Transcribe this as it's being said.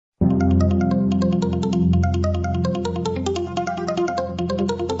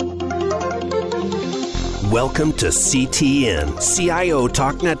Welcome to CTN, CIO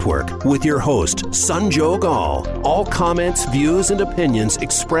Talk Network, with your host, Sanjog Aul. All comments, views, and opinions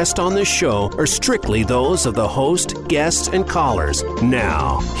expressed on this show are strictly those of the host, guests, and callers.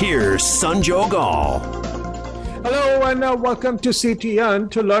 Now, here's Sanjog Aul. Hello and welcome to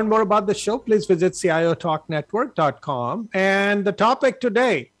CTN. To learn more about the show, please visit CIOTalkNetwork.com. And the topic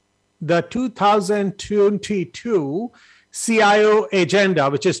today, the 2022 CIO Agenda,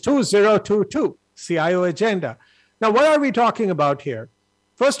 which is 2022 CIO Agenda. Now, what are we talking about here?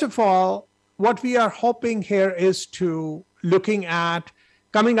 First of all, what we are hoping here is to looking at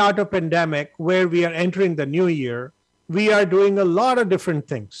coming out of pandemic where we are entering the new year. We are doing a lot of different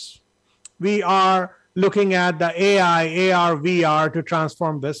things. We are looking at the AI, AR, VR to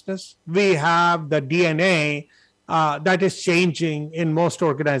transform business. We have the DNA that is changing in most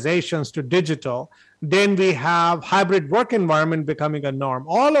organizations to digital. Then we have hybrid work environment becoming a norm.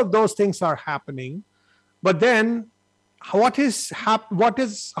 All of those things are happening. But then how is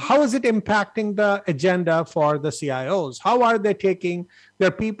it impacting the agenda for the CIOs? How are they taking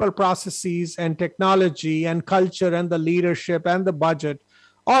their people, processes, and technology and culture and the leadership and the budget,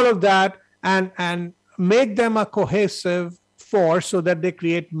 all of that, and make them a cohesive force so that they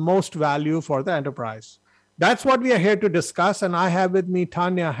create most value for the enterprise? That's what we are here to discuss. And I have with me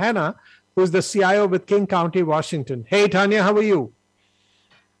Tanya Hanna, who's the CIO with King County, Washington. Hey, Tanya, how are you?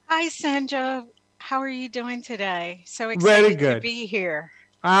 Hi, Sanjog. How are you doing today? So excited to be here.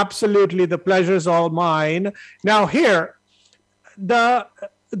 Absolutely. The pleasure is all mine. Now here, the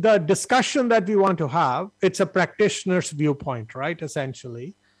discussion that we want to have, it's a practitioner's viewpoint, right?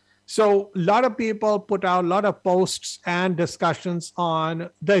 Essentially. So a lot of people put out a lot of posts and discussions on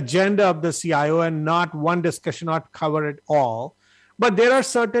the agenda of the CIO, and not one discussion, not cover it all. But there are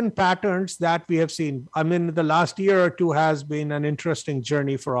certain patterns that we have seen. I mean, the last year or two has been an interesting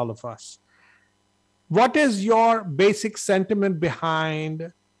journey for all of us. What is your basic sentiment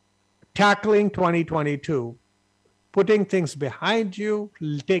behind tackling 2022, putting things behind you,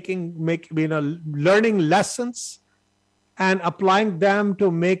 learning lessons and applying them to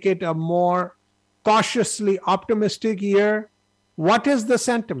make it a more cautiously optimistic year? What is the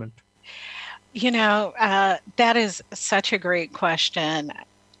sentiment? That is such a great question.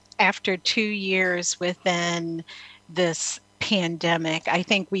 After 2 years within this pandemic, I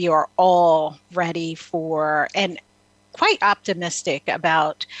think we are all ready for and quite optimistic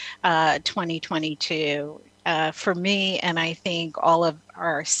about 2022. For me, and I think all of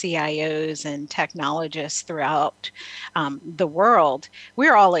our CIOs and technologists throughout the world,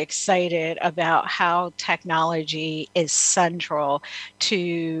 we're all excited about how technology is central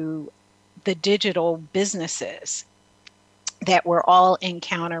to the digital businesses that we're all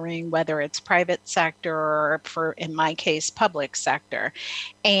encountering, whether it's private sector or, in my case, public sector.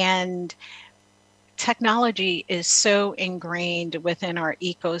 And technology is so ingrained within our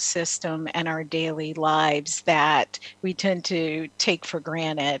ecosystem and our daily lives that we tend to take for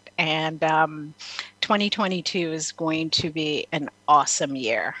granted. And 2022 is going to be an awesome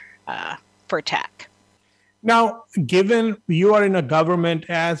year for tech. Now, given you are in a government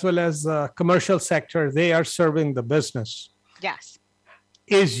as well as a commercial sector, they are serving the business. Yes.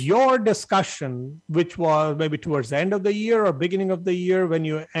 Is your discussion, which was maybe towards the end of the year or beginning of the year when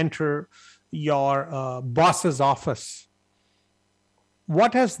you enter your boss's office,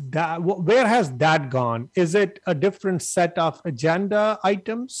 where has that gone? Is it a different set of agenda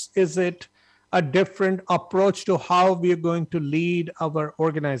items? Is it a different approach to how we are going to lead our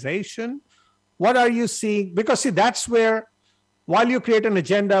organization? What are you seeing? Because that's where, while you create an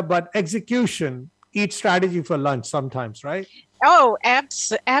agenda, but execution, eat strategy for lunch sometimes, right? Oh,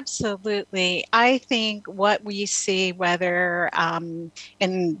 absolutely. I think what we see, whether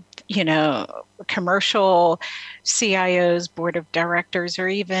in commercial CIOs, board of directors, or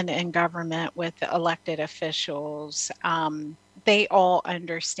even in government with elected officials, they all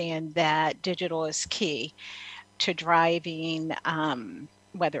understand that digital is key to driving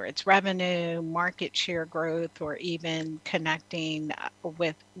whether it's revenue, market share growth, or even connecting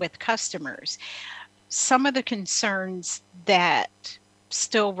with customers. Some of the concerns that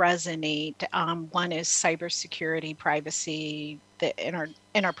still resonate, one is cybersecurity, privacy, the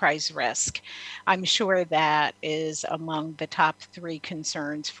enterprise risk. I'm sure that is among the top 3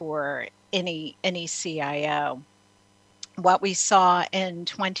 concerns for any CIO. What we saw in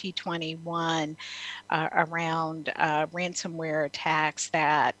 2021 around ransomware attacks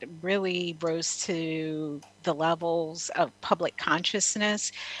that really rose to the levels of public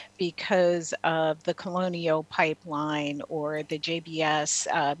consciousness because of the Colonial Pipeline or the JBS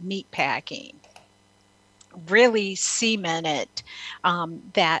meatpacking. really cemented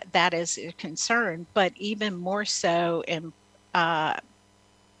that is a concern, but even more so in uh,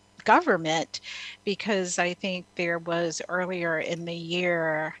 government, because I think there was earlier in the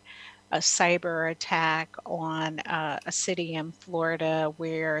year a cyber attack on a city in Florida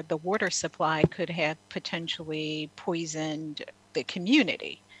where the water supply could have potentially poisoned the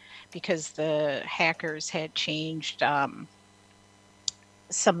community because the hackers had changed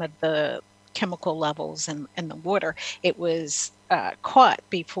some of the chemical levels in the water. It was caught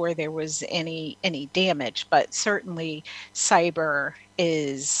before there was any damage, but certainly cyber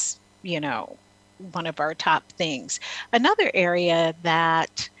is, one of our top things. Another area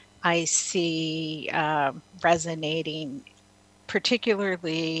that I see resonating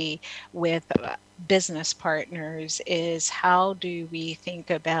particularly with business partners is how do we think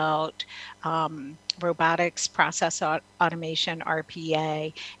about robotics, process automation,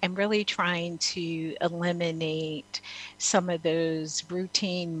 RPA, and really trying to eliminate some of those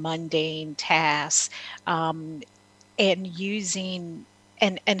routine, mundane tasks, and using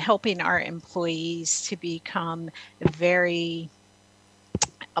and helping our employees to become very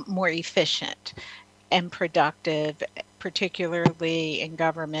more efficient and productive, particularly in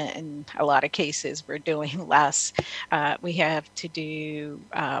government. In a lot of cases, we're doing less. We have to do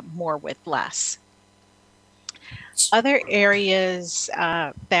more with less. Other areas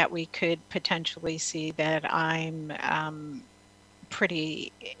that we could potentially see that I'm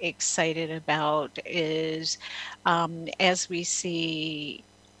pretty excited about is as we see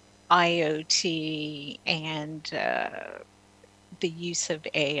IoT and the use of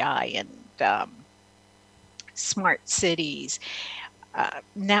AI and smart cities,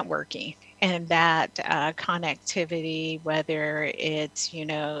 networking, and that connectivity, whether it's,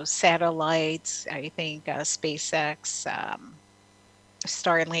 satellites. I think SpaceX,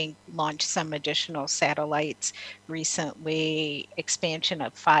 Starlink launched some additional satellites recently, expansion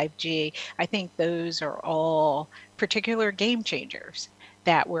of 5G. I think those are all particular game changers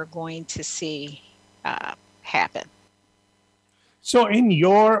that we're going to see happen. So, in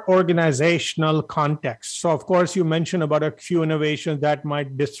your organizational context, so of course, you mentioned about a few innovations that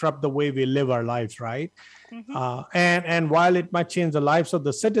might disrupt the way we live our lives, right? Mm-hmm. And while it might change the lives of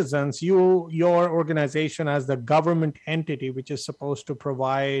the citizens, your organization as the government entity, which is supposed to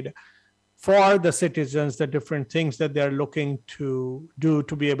provide for the citizens the different things that they're looking to do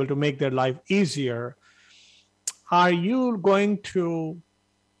to be able to make their life easier, are you going to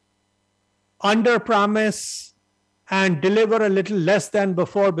under promise and deliver a little less than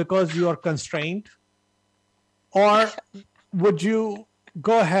before because you are constrained? Or would you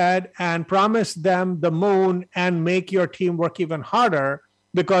go ahead and promise them the moon and make your team work even harder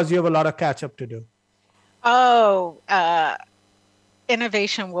because you have a lot of catch up to do? Oh,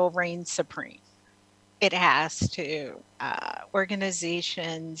 innovation will reign supreme. It has to.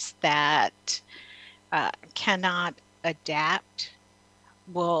 Organizations that cannot adapt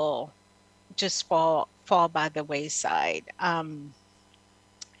will just fall by the wayside.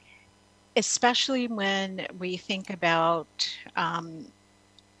 Especially when we think about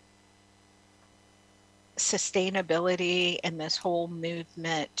sustainability and this whole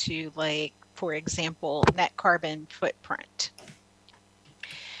movement to, like, for example, net carbon footprint.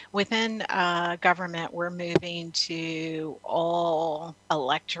 Within government, we're moving to all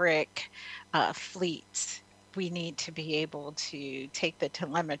electric fleets. We need to be able to take the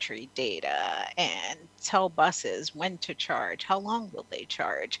telemetry data and tell buses when to charge, how long will they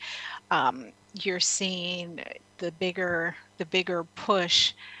charge. You're seeing the bigger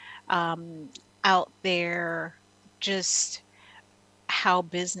push out there, just how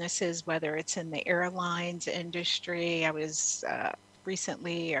businesses, whether it's in the airlines industry. I was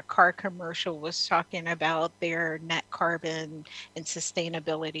recently, a car commercial was talking about their net carbon and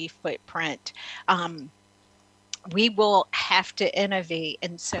sustainability footprint. We will have to innovate,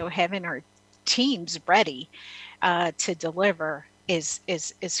 and so having our teams ready to deliver is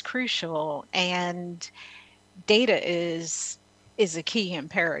crucial. And data is a key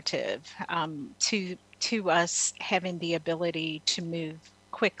imperative to us having the ability to move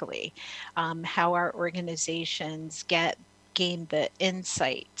quickly. How our organizations gain the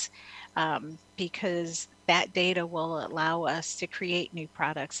insight, because that data will allow us to create new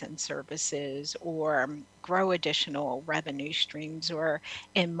products and services, or grow additional revenue streams, or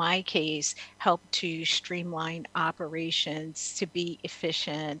in my case, help to streamline operations to be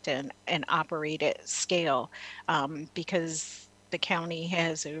efficient and operate at scale, because the county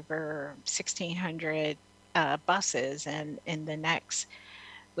has over 1,600 buses, and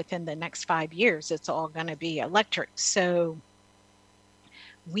within the next 5 years, it's all going to be electric. So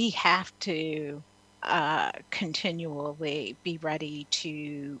we have to continually be ready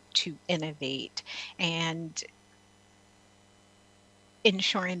to innovate, and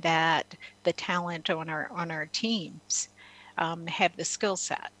ensuring that the talent on our teams have the skill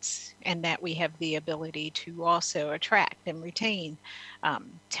sets, and that we have the ability to also attract and retain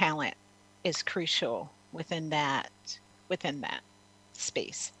talent is crucial within that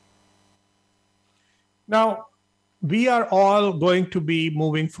space. Now, we are all going to be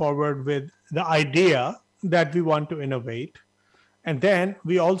moving forward with the idea that we want to innovate. And then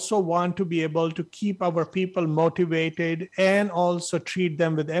we also want to be able to keep our people motivated and also treat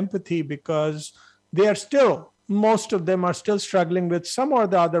them with empathy, because most of them are still struggling with some or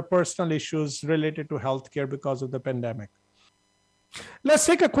the other personal issues related to healthcare because of the pandemic. Let's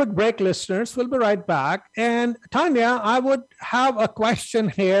take a quick break, listeners. We'll be right back. And Tanya, I would have a question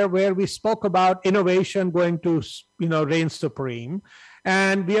here where we spoke about innovation going to, reign supreme.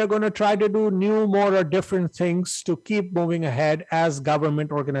 And we are going to try to do new, more or different things to keep moving ahead as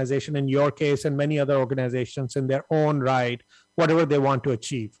government organization, in your case, and many other organizations in their own right, whatever they want to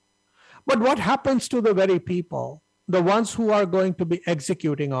achieve. But what happens to the very people, the ones who are going to be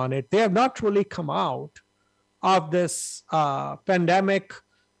executing on it? They have not really come out of this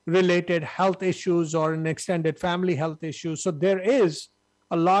pandemic-related health issues or an extended family health issue. So there is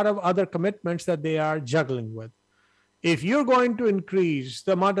a lot of other commitments that they are juggling with. If you're going to increase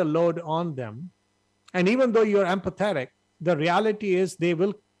the amount of load on them, and even though you're empathetic, the reality is they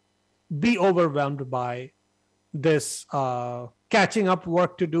will be overwhelmed by this catching up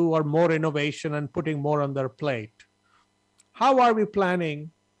work to do, or more innovation and putting more on their plate. How are we planning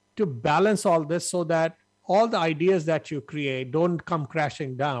to balance all this so that all the ideas that you create don't come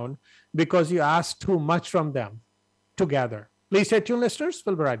crashing down because you ask too much from them together? Please stay tuned, listeners.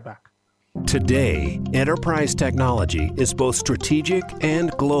 We'll be right back. Today, enterprise technology is both strategic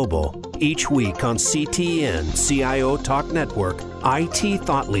and global. Each week on CTN, CIO Talk Network, IT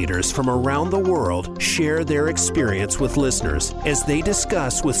thought leaders from around the world share their experience with listeners as they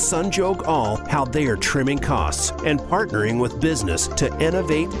discuss with Sanjog Aul how they are trimming costs and partnering with business to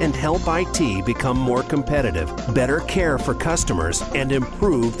innovate and help IT become more competitive, better care for customers, and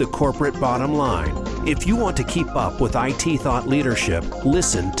improve the corporate bottom line. If you want to keep up with IT thought leadership,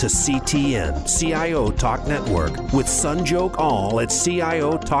 listen to CTN, CIO Talk Network, with Sanjog Aul at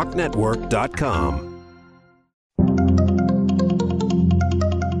CIOTalkNetwork.com.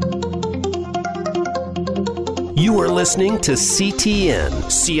 You are listening to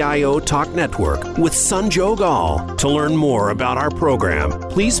CTN, CIO Talk Network, with Sanjog Aul. To learn more about our program,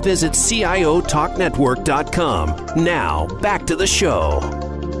 please visit CIOTalkNetwork.com. Now, back to the show.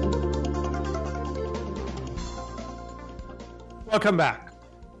 Welcome back.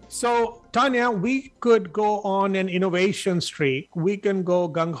 So, Tanya, we could go on an innovation streak. We can go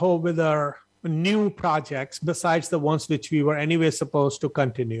gung-ho with our new projects besides the ones which we were anyway supposed to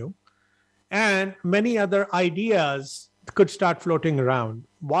continue. And many other ideas could start floating around.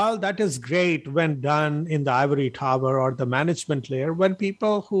 While that is great when done in the ivory tower or the management layer, when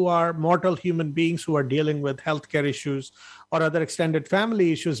people who are mortal human beings who are dealing with healthcare issues or other extended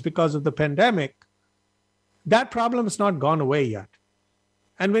family issues because of the pandemic, that problem has not gone away yet.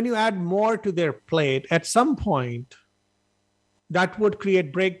 And when you add more to their plate, at some point, that would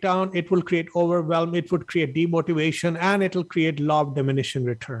create breakdown, it will create overwhelm, it would create demotivation, and it will create law of diminishing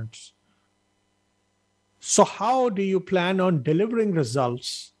returns. So how do you plan on delivering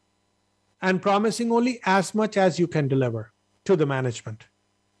results and promising only as much as you can deliver to the management?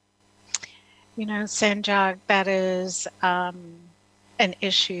 Sanjog, that is an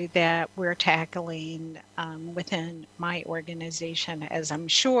issue that we're tackling within my organization, as I'm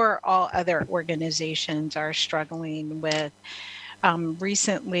sure all other organizations are struggling with.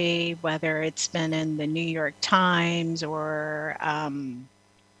 Recently, whether it's been in the New York Times or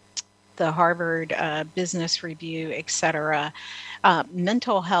the Harvard Business Review, et cetera,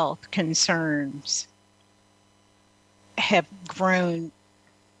 mental health concerns have grown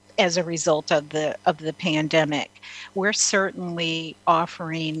as a result of the pandemic. We're certainly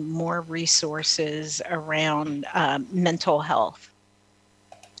offering more resources around mental health.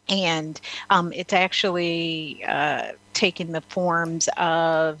 And it's actually taking the forms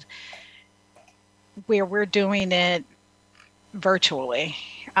of where we're doing it virtually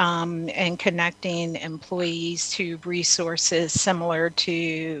and connecting employees to resources similar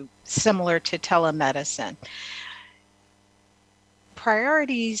to telemedicine.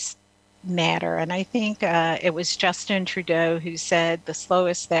 Priorities matter, and I think it was Justin Trudeau who said the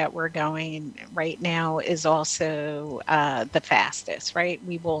slowest that we're going right now is also the fastest, right?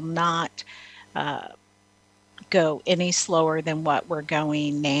 We will not go any slower than what we're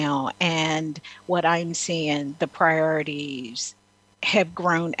going now. And what I'm seeing, the priorities have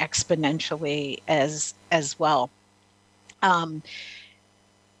grown exponentially as well.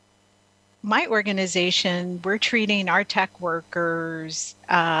 My organization, we're treating our tech workers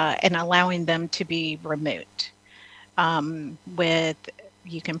and allowing them to be remote.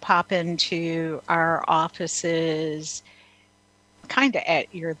 You can pop into our offices kind of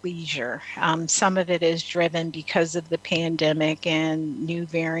at your leisure. Some of it is driven because of the pandemic and new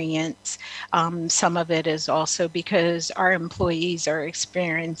variants. Some of it is also because our employees are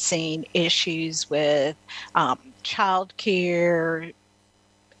experiencing issues with childcare,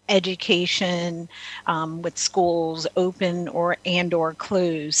 education, with schools open or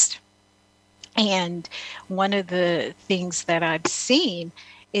closed. And one of the things that I've seen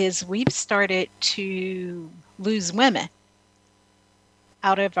is we've started to lose women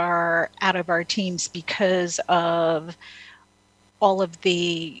out of our teams because of all of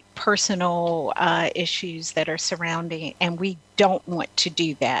the personal issues that are surrounding, and we don't want to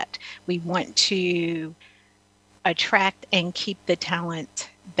do that. We want to attract and keep the talent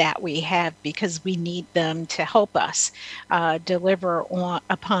that we have because we need them to help us deliver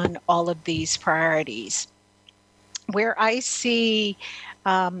upon all of these priorities. Where I see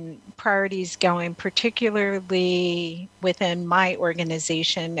priorities going, particularly within my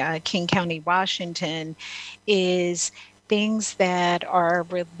organization, King County, Washington, is things that are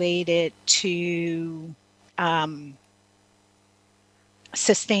related to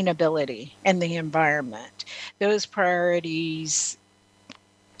sustainability and the environment. Those priorities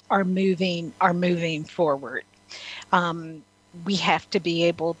are moving forward. We have to be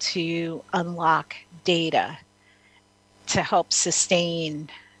able to unlock data to help sustain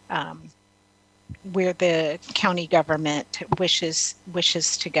where the county government wishes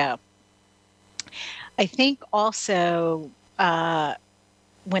to go. I think also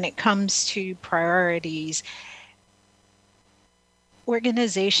when it comes to priorities,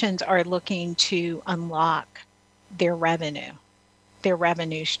 organizations are looking to unlock their revenue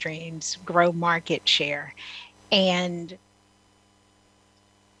streams, grow market share, and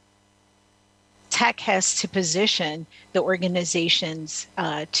tech has to position the organizations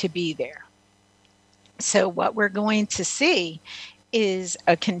to be there. So what we're going to see is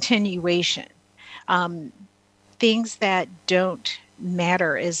a continuation. Things that don't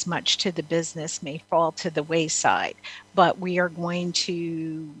matter as much to the business may fall to the wayside, but we are going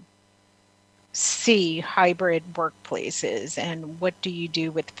to see hybrid workplaces and what do you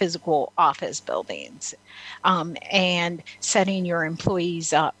do with physical office buildings, and setting your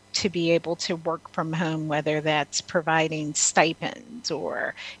employees up to be able to work from home, whether that's providing stipends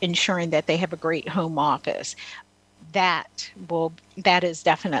or ensuring that they have a great home office. That is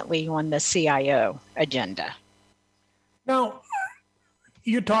definitely on the CIO agenda. Now,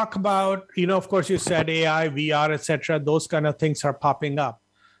 you talk about, of course, you said AI, VR, etc. Those kind of things are popping up.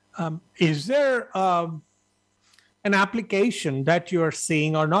 Is there an application that you're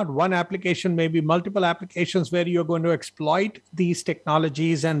seeing, or not one application, maybe multiple applications where you're going to exploit these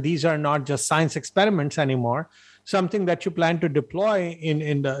technologies, and these are not just science experiments anymore, something that you plan to deploy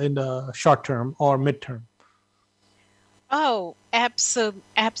in the short term or midterm? Oh,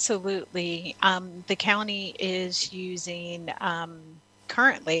 absolutely. The county is using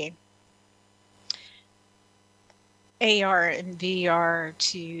currently AR and VR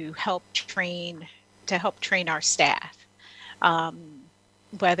to help train our staff,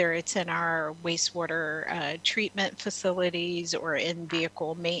 whether it's in our wastewater treatment facilities or in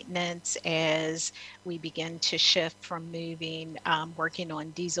vehicle maintenance, as we begin to shift from working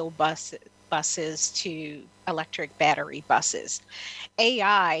on diesel buses to electric battery buses.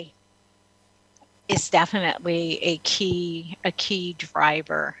 AI is definitely a key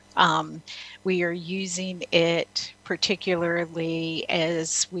driver. We are using it particularly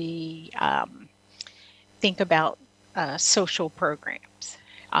as we think about social programs.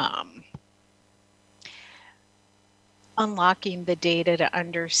 Unlocking the data to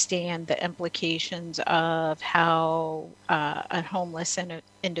understand the implications of how a homeless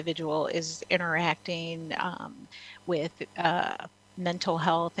individual is interacting with mental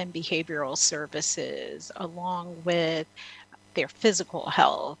health and behavioral services, along with their physical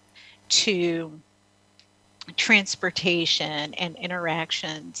health, to transportation and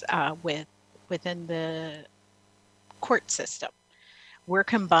interactions within the court system. We're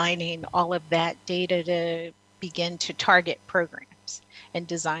combining all of that data to begin to target programs and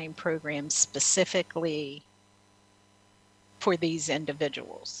design programs specifically for these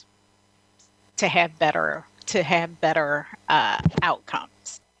individuals to have better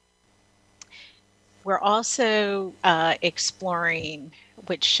outcomes. We're also exploring,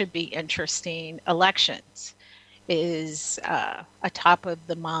 which should be interesting, elections is a top of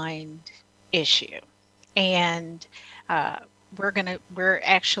the mind issue. And uh, we're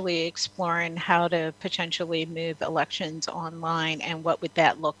actually exploring how to potentially move elections online and what would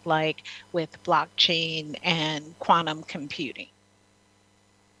that look like with blockchain and quantum computing.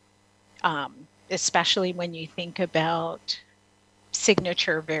 Especially when you think about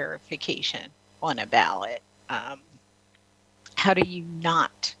signature verification on a ballot. Um, how do you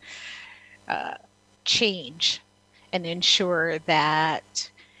not change and ensure that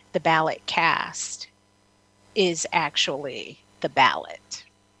the ballot cast is actually the ballot?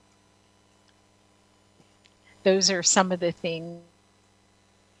 Those are some of the things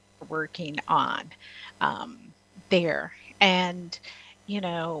we're working on um, there. And,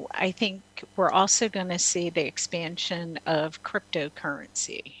 I think we're also going to see the expansion of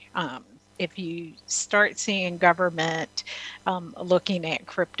cryptocurrency. If you start seeing government looking at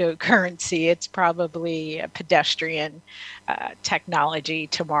cryptocurrency, it's probably a pedestrian technology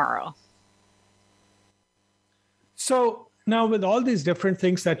tomorrow. So now, with all these different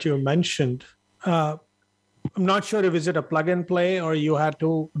things that you mentioned, I'm not sure if is it a plug and play or you had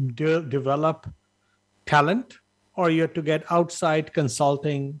to develop talent or you had to get outside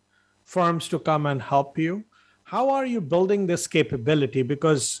consulting firms to come and help you. How are you building this capability?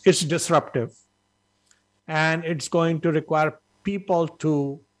 Because it's disruptive and it's going to require people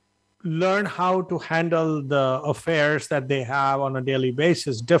to learn how to handle the affairs that they have on a daily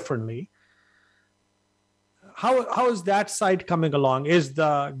basis differently. How is that side coming along? Is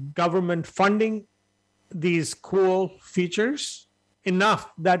the government funding these cool features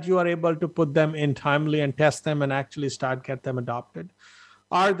enough that you are able to put them in timely and test them and actually start get them adopted?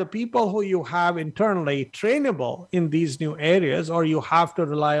 Are the people who you have internally trainable in these new areas, or you have to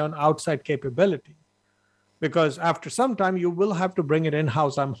rely on outside capability? Because after some time you will have to bring it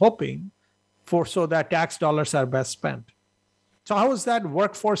in-house, I'm hoping, for so that tax dollars are best spent. So how is that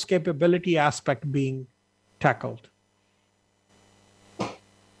workforce capability aspect being tackled?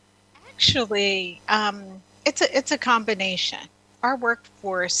 Actually, it's a combination. Our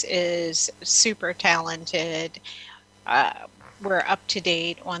workforce is super talented. Uh, we're up to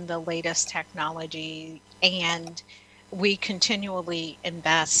date on the latest technology, and we continually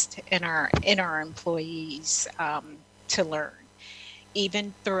invest in our employees to learn.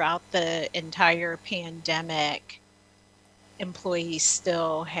 Even throughout the entire pandemic, employees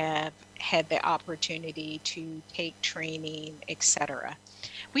still have had the opportunity to take training, etc.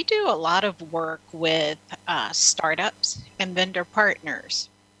 We do a lot of work with startups and vendor partners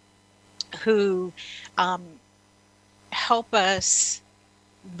who um, help us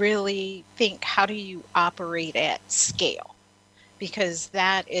really think, how do you operate at scale? Because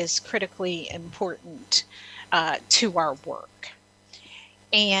that is critically important to our work.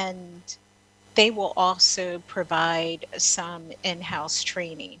 And they will also provide some in-house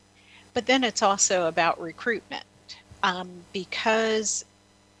training. But then it's also about recruitment. Because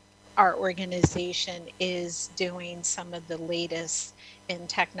our organization is doing some of the latest in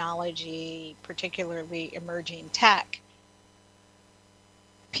technology, particularly emerging tech,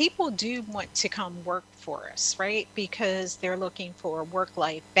 people do want to come work for us, right? Because they're looking for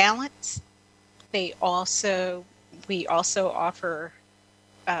work-life balance. We also offer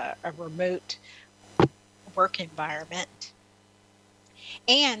a remote work environment,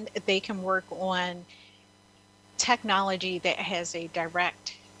 and they can work on technology that has a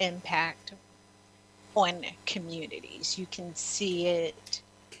direct impact on communities. You can see it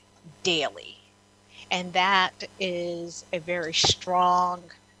daily, and that is a very strong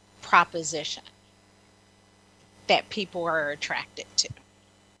proposition that people are attracted to.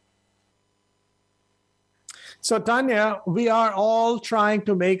 So, Tanya, we are all trying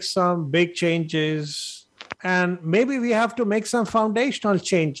to make some big changes, and maybe we have to make some foundational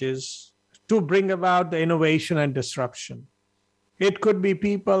changes to bring about the innovation and disruption. It could be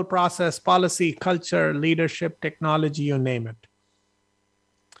people, process, policy, culture, leadership, technology, you name it.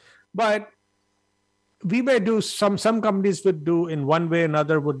 But we may do some companies would do in one way,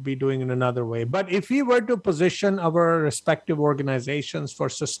 another would be doing in another way. But if we were to position our respective organizations for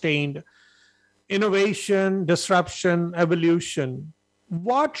sustained innovation, disruption, evolution,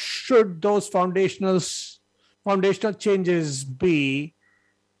 what should those foundational changes be?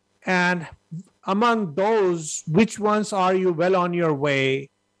 And among those, which ones are you well on your way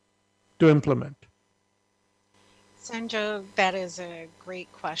to implement? Sanjog, that is a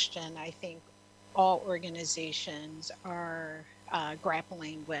great question. I think all organizations are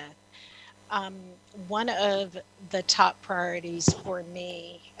grappling with. One of the top priorities for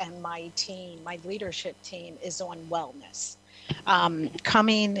me and my team, my leadership team, is on wellness.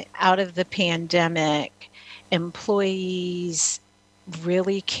 Coming out of the pandemic, employees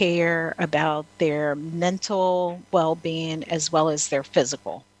really care about their mental well-being as well as their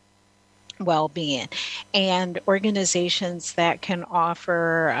physical well-being. And organizations that can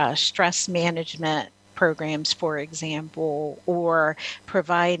offer stress management programs, for example, or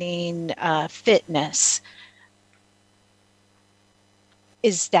providing fitness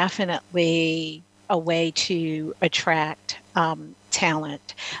is definitely a way to attract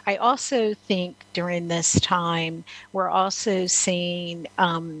talent. I also think during this time, we're also seeing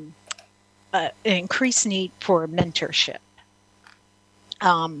an increased need for mentorship.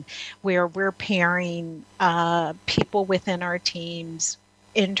 Where we're pairing people within our teams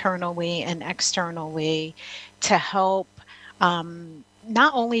internally and externally to help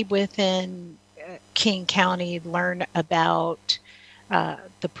not only within King County learn about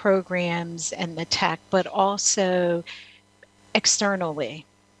the programs and the tech, but also externally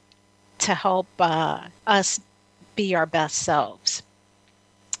to help us be our best selves.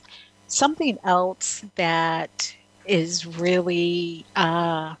 Something else that is really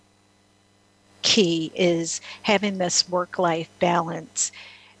key is having this work-life balance.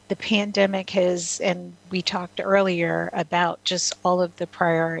 The pandemic has, and we talked earlier about just all of the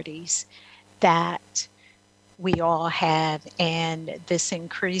priorities that we all have, and this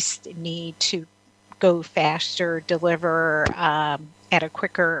increased need to go faster, deliver at a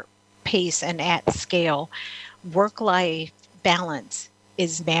quicker pace and at scale. Work-life balance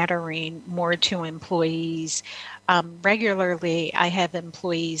is mattering more to employees. Regularly, I have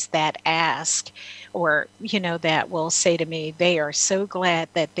employees that ask, or, that will say to me, they are so glad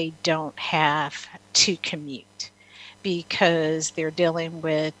that they don't have to commute because they're dealing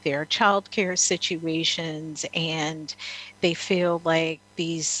with their childcare situations and they feel like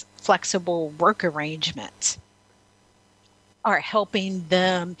these flexible work arrangements are helping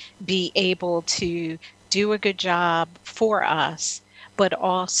them be able to do a good job for us, but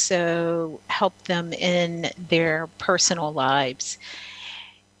also help them in their personal lives.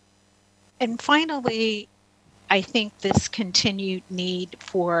 And finally, I think this continued need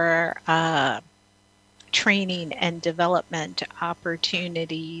for training and development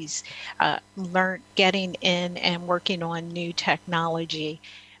opportunities, getting in and working on new technology.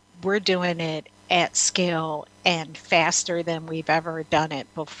 We're doing it at scale and faster than we've ever done it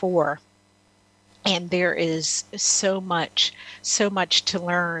before. And there is so much to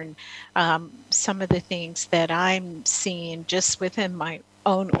learn. Some of the things that I'm seeing just within my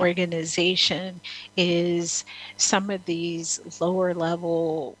own organization is some of these lower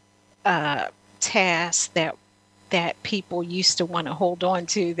level tasks that people used to want to hold on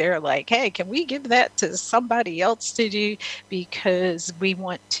to. They're like, hey, can we give that to somebody else to do? Because we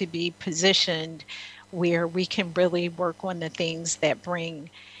want to be positioned where we can really work on the things that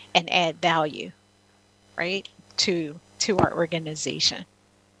bring and add value, right, to our organization.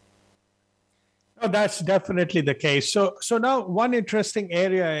 Oh, that's definitely the case. So now one interesting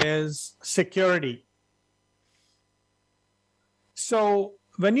area is security. So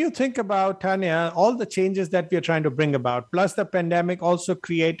when you think about, Tanya, all the changes that we are trying to bring about, plus the pandemic also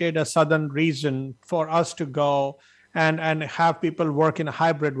created a sudden reason for us to go and have people work in a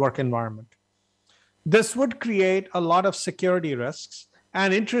hybrid work environment. This would create a lot of security risks.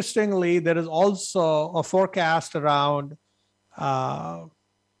 And interestingly, there is also a forecast around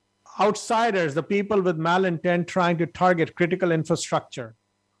outsiders, the people with malintent trying to target critical infrastructure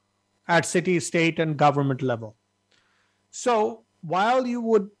at city, state, and government level. So while you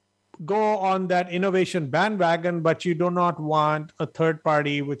would go on that innovation bandwagon, but you do not want a third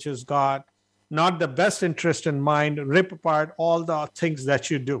party which has got not the best interest in mind, rip apart all the things that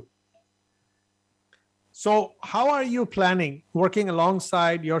you do. So how are you planning, working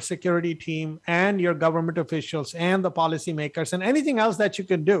alongside your security team and your government officials and the policymakers and anything else that you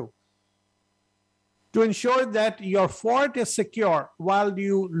can do to ensure that your fort is secure while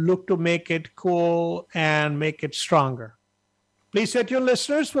you look to make it cool and make it stronger? Please stay tuned,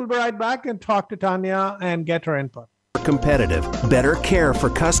 listeners. We'll be right back and talk to Tanya and get her input. Competitive, better care for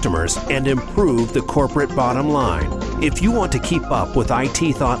customers, and improve the corporate bottom line. If you want to keep up with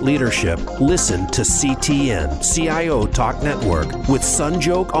IT thought leadership, listen to CTN, CIO Talk Network, with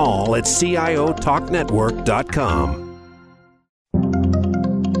Sanjog Aul at CIOTalkNetwork.com.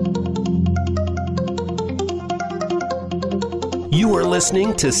 You are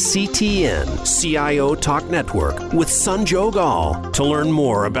listening to CTN, CIO Talk Network, with Sanjog Aul. To learn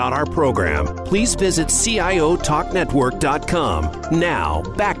more about our program, please visit CIOTalkNetwork.com. Now,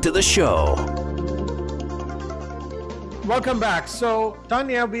 back to the show. Welcome back. So,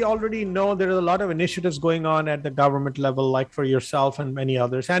 Tanya, we already know there are a lot of initiatives going on at the government level, like for yourself and many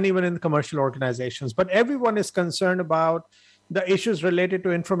others, and even in the commercial organizations. But everyone is concerned about the issues related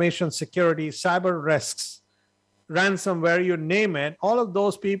to information security, cyber risks, ransomware, you name it. All of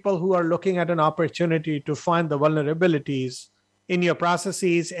those people who are looking at an opportunity to find the vulnerabilities in your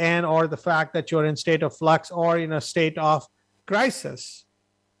processes and or the fact that you're in state of flux or in a state of crisis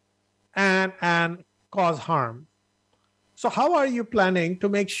and cause harm. So how are you planning to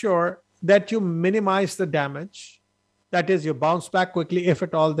make sure that you minimize the damage? That is, you bounce back quickly if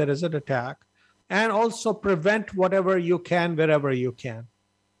at all there is an attack, and also prevent whatever you can wherever you can.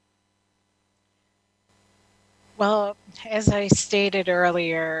 Well, as I stated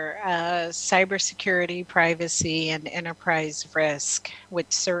earlier, cybersecurity, privacy, and enterprise risk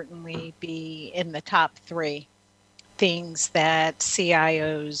would certainly be in the top three things that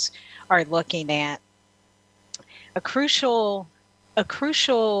CIOs are looking at. A crucial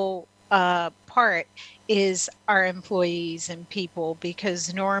part is our employees and people,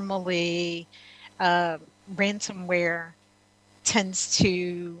 because normally ransomware tends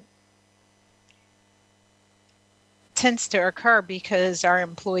to occur because our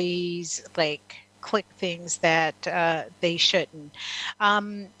employees click things that they shouldn't.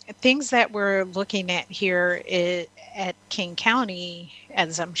 Things that we're looking at here at King County,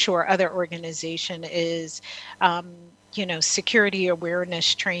 as I'm sure other organization is, security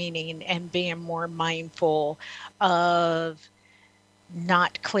awareness training and being more mindful of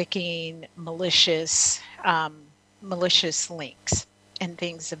not clicking malicious links and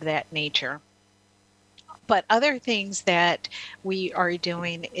things of that nature. But other things that we are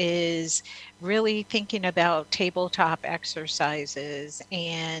doing is really thinking about tabletop exercises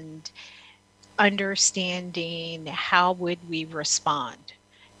and understanding how would we respond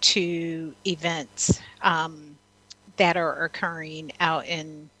to events that are occurring out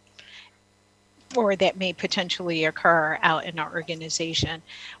in, or that may potentially occur out in our organization.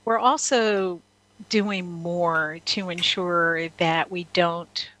 We're also doing more to ensure that we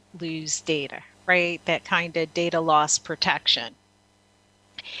don't lose data. Right, that kind of data loss protection,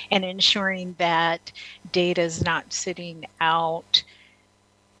 and ensuring that data is not sitting out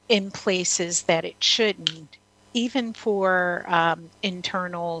in places that it shouldn't, even for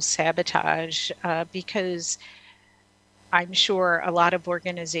internal sabotage, because I'm sure a lot of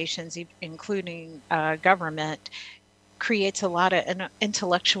organizations, including government, creates a lot of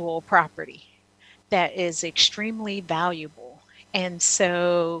intellectual property that is extremely valuable. And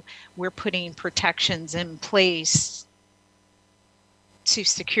so we're putting protections in place to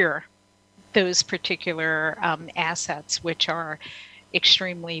secure those particular assets, which are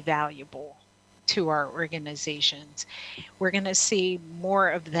extremely valuable to our organizations. We're going to see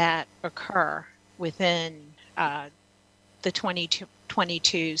more of that occur within the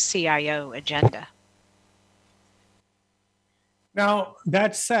 2022 CIO agenda. Now,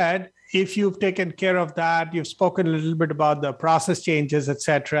 that said, if you've taken care of that, you've spoken a little bit about the process changes, et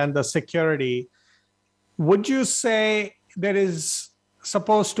cetera, and the security, would you say there is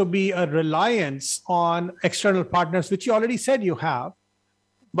supposed to be a reliance on external partners, which you already said you have,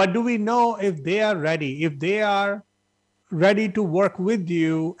 but do we know if they are ready to work with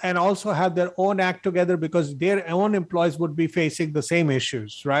you and also have their own act together, because their own employees would be facing the same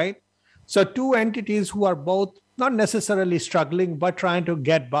issues, right? So two entities who are both not necessarily struggling, but trying to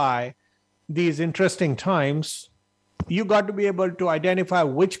get by these interesting times, you got to be able to identify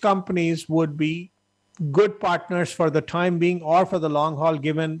which companies would be good partners for the time being or for the long haul,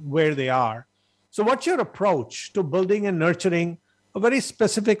 given where they are. So what's your approach to building and nurturing a very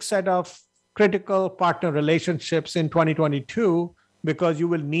specific set of critical partner relationships in 2022, because you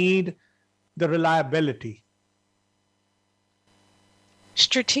will need the reliability?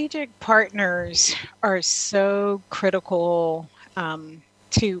 Strategic partners are so critical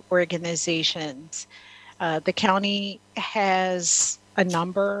to organizations. The county has a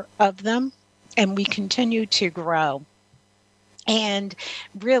number of them, and we continue to grow. And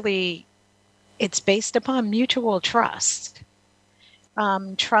really, it's based upon mutual trust.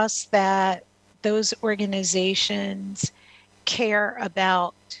 Trust that those organizations care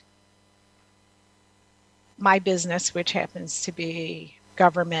about my business, which happens to be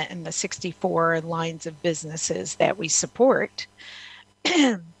government and the 64 lines of businesses that we support,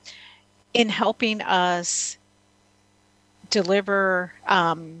 in helping us deliver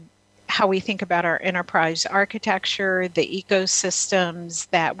how we think about our enterprise architecture, the ecosystems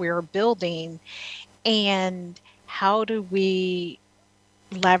that we're building, and how do we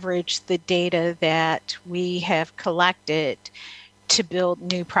leverage the data that we have collected to build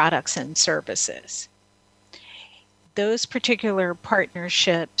new products and services. Those particular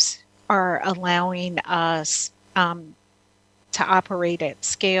partnerships are allowing us to operate at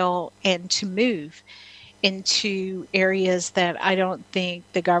scale and to move into areas that I don't think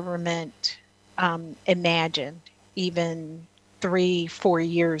the government imagined even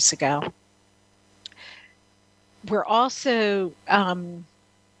 3-4 years ago. We're also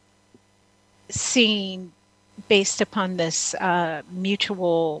seeing, based upon this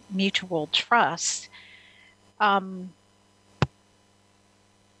mutual trust,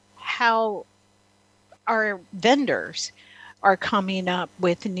 how our vendors are coming up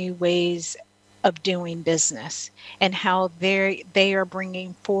with new ways of doing business, and how they are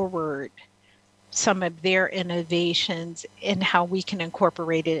bringing forward some of their innovations and how we can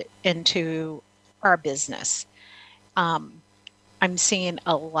incorporate it into our business. I'm seeing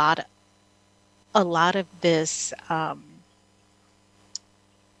a lot of this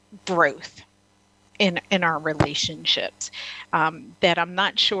growth in our relationships that I'm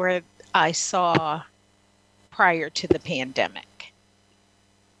not sure I saw prior to the pandemic.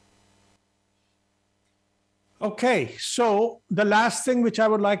 Okay, so the last thing which I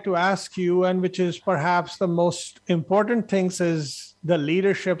would like to ask you, and which is perhaps the most important things, is the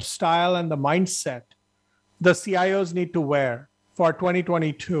leadership style and the mindset the CIOs need to wear for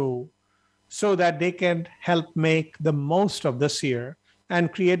 2022 so that they can help make the most of this year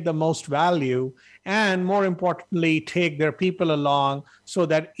and create the most value, and more importantly, take their people along so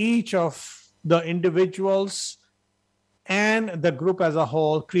that each of the individuals and the group as a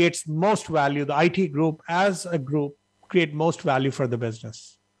whole creates most value. The IT group as a group create most value for the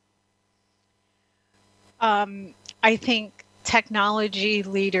business. I think technology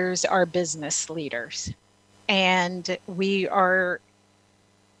leaders are business leaders, and you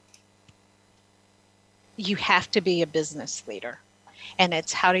have to be a business leader. And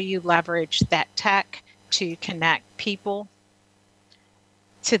it's how do you leverage that tech to connect people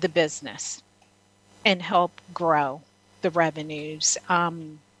to the business and help grow the revenues.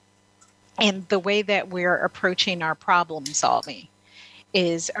 And the way that we're approaching our problem solving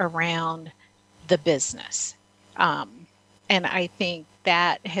is around the business. And I think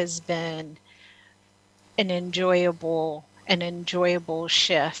that has been an enjoyable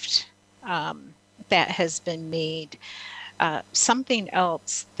shift that has been made. Something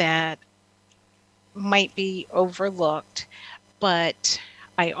else that might be overlooked, but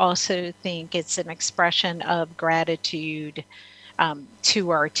I also think it's an expression of gratitude to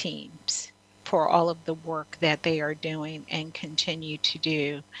our teams for all of the work that they are doing and continue to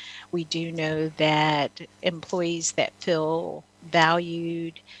do. We do know that employees that feel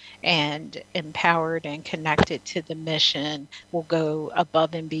valued and empowered and connected to the mission will go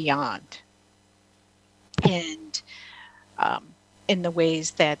above and beyond. And in the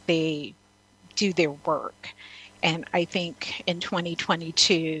ways that they do their work. And I think in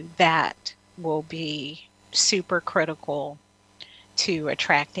 2022, that will be super critical to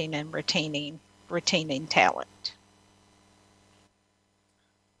attracting and retaining talent.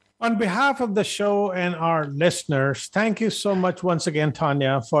 On behalf of the show and our listeners, thank you so much once again,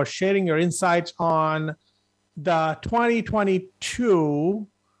 Tanya, for sharing your insights on the 2022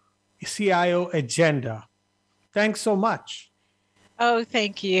 CIO Agenda. Thanks so much. Oh,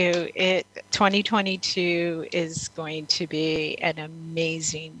 thank you. 2022 is going to be an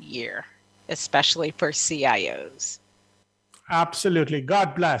amazing year, especially for CIOs. Absolutely.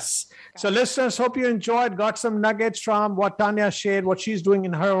 God bless. So listeners, hope you enjoyed, got some nuggets from what Tanya shared, what she's doing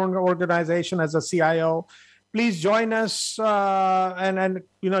in her own organization as a CIO. Please join us and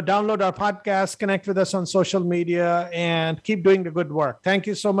download our podcast, connect with us on social media, and keep doing the good work. Thank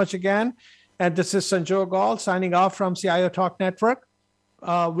you so much again. And this is Sanjog Gaul signing off from CIO Talk Network.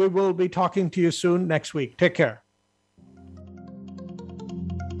 We will be talking to you soon next week. Take care.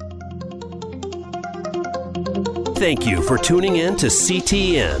 Thank you for tuning in to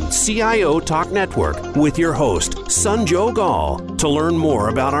CTN, CIO Talk Network, with your host, Sanjog Gaul. To learn more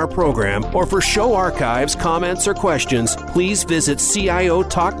about our program or for show archives, comments, or questions, please visit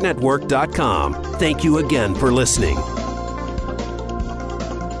CIOTalkNetwork.com. Thank you again for listening.